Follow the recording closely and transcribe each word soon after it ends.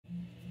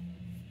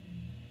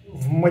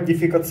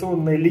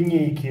модификационной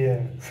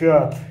линейки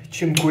Fiat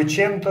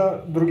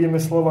Cinquecento, другими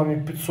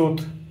словами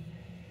 500.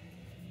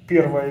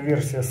 Первая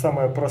версия,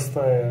 самая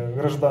простая,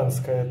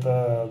 гражданская,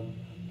 это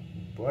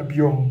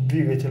объем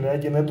двигателя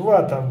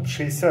 1.2, там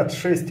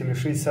 66 или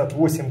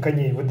 68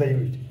 коней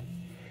выдают.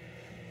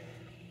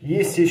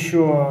 Есть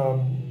еще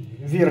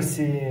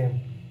версии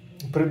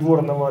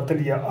придворного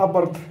ателье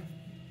Аборт,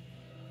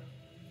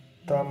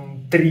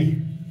 там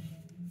 3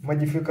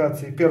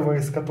 модификации, первая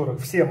из которых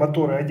все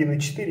моторы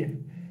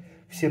 1.4,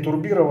 все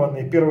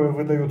турбированные. Первый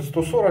выдает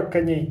 140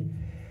 коней,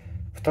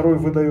 второй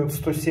выдает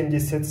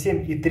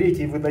 177 и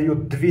третий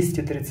выдает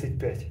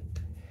 235.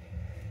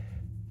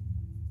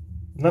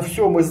 На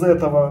всем из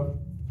этого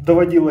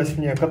доводилось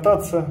мне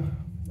кататься.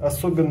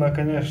 Особенно,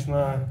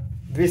 конечно,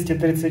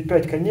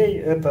 235 коней.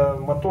 Это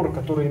мотор,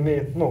 который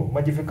имеет,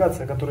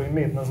 модификация, которая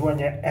имеет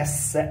название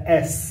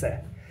СС,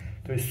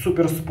 то есть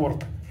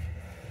суперспорт.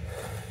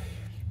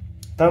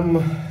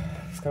 Там,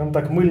 скажем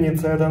так,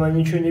 мыльница, это она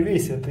ничего не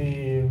весит,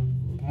 и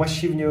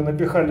мощи в нее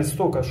напихали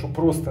столько, что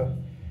просто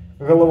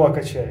голова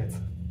качается.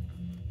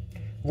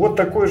 Вот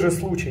такой же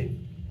случай.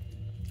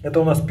 Это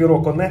у нас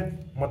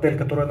Перо-Конэ, модель,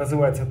 которая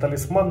называется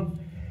Талисман.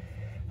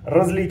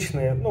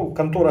 Различные,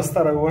 контора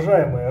старая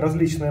уважаемая,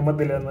 различные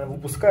модели она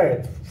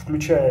выпускает,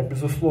 включая,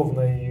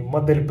 безусловно, и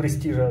модель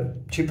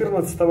Престижа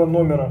 14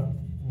 номера,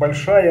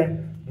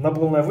 большая, на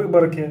полной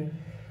выборке,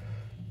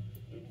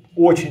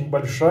 очень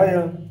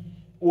большая,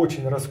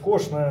 очень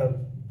роскошная,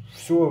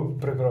 все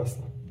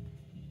прекрасно.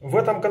 В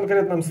этом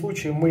конкретном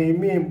случае мы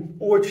имеем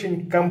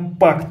очень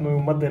компактную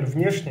модель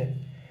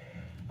внешне,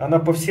 она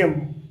по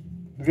всем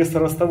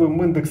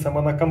весоростовым индексом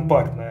она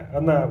компактная.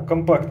 Она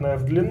компактная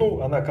в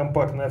длину, она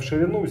компактная в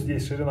ширину.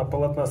 Здесь ширина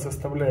полотна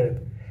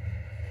составляет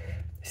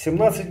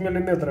 17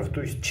 мм,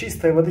 то есть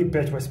чистой воды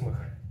 5/8.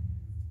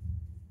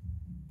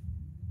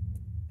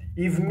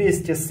 И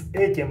вместе с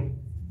этим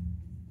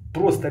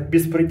просто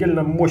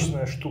беспредельно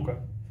мощная штука.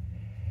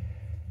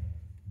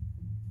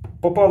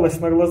 Попалась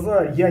на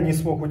глаза, я не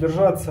смог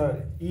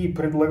удержаться и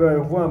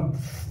предлагаю вам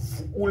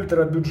в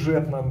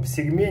ультрабюджетном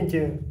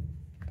сегменте,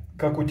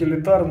 как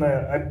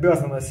утилитарная,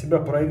 обязана себя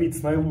проявить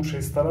с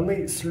наилучшей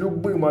стороны, с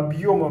любым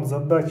объемом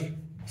задач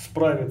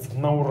справиться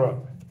на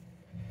ура.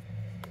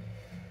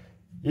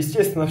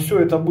 Естественно, все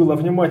это было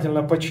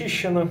внимательно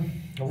почищено,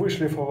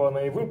 вышлифовано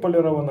и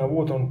выполировано.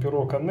 Вот он,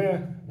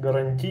 Перо-Конэ,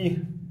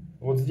 гарантий.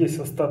 Вот здесь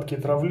остатки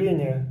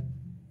травления.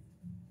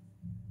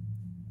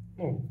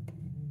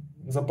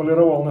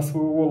 Заполировал на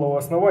свою голову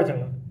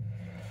основательно.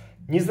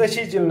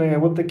 Незначительные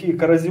вот такие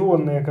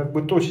коррозионные,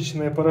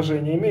 точечные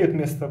поражения имеют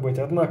место быть.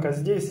 Однако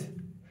здесь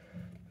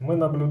мы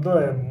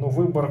наблюдаем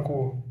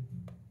выборку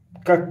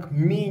как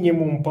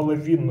минимум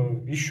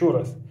половинную. Еще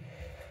раз.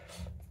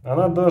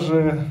 Она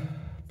даже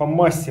по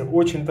массе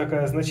очень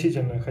такая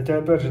значительная. Хотя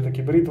опять же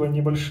таки бритва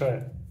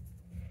небольшая.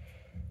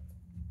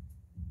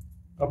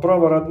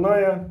 Оправа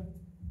родная.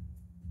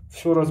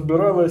 Все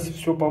разбиралось,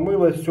 все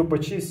помылось, все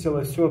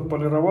почистилось, все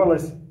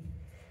отполировалось.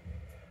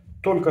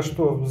 Только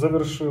что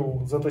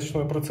завершил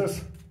заточной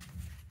процесс.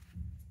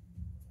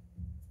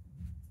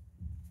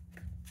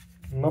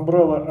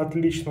 Набрала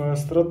отличную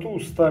остроту.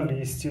 Сталь,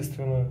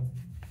 естественно,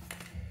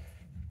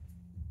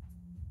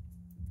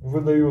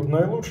 выдает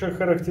наилучшие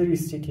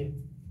характеристики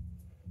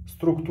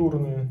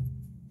структурные.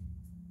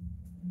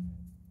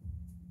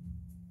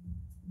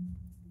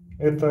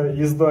 Это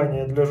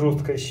издание для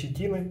жесткой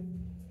щетины.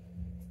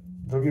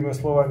 Другими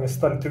словами,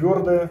 сталь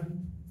твердая,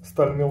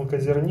 сталь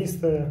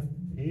мелкозернистая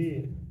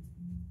и...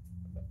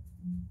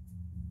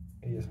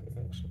 Если,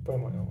 конечно,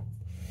 поймаю.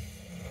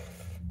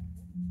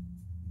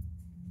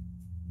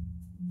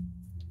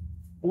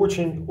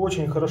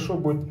 Очень хорошо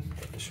будет,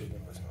 еще один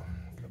возьму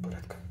для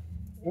порядка.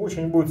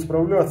 Очень будет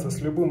справляться с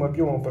любым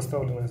объемом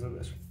поставленных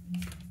задач.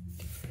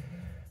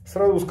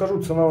 Сразу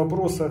скажу, цена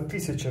вопроса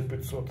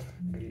 1500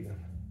 гривен.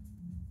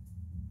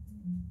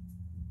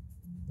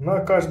 На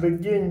каждый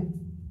день,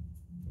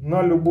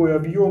 на любой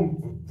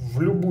объем,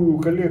 в любую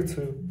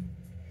коллекцию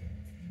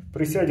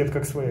присядет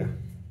как своя.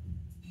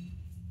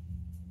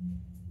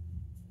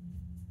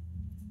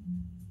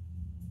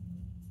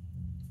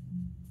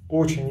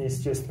 Очень,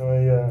 естественно,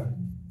 я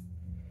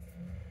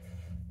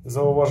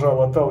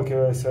зауважал,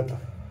 отталкиваясь от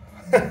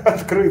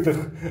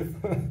открытых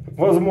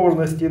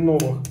возможностей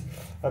новых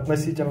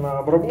относительно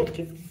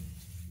обработки,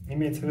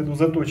 имеется в виду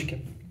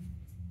заточки.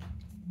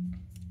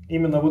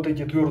 Именно вот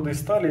эти твердые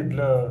стали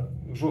для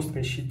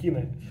жесткой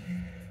щетины,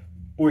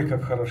 ой,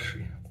 как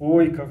хороши,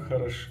 ой, как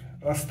хороши.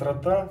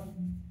 Острота,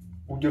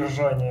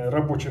 удержание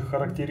рабочих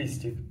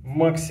характеристик,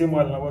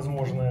 максимально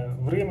возможное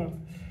время.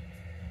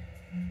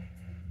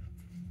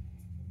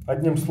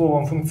 Одним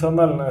словом,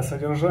 функциональное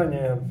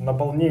содержание,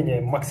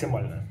 наполнение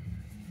максимальное.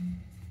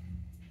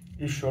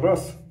 Еще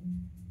раз.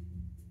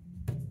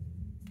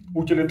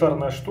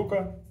 Утилитарная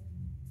штука.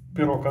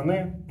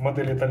 Перо-Конэ,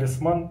 модели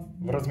Талисман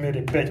в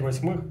размере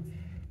 5/8,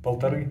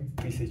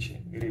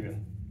 1500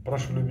 гривен.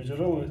 Прошу любить и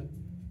жаловать.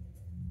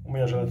 У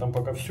меня же на этом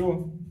пока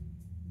все.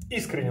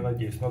 Искренне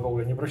надеюсь,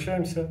 надолго не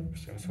прощаемся.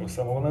 Всем всего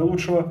самого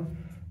наилучшего.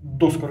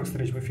 До скорых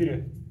встреч в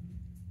эфире.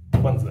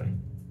 Бонзай.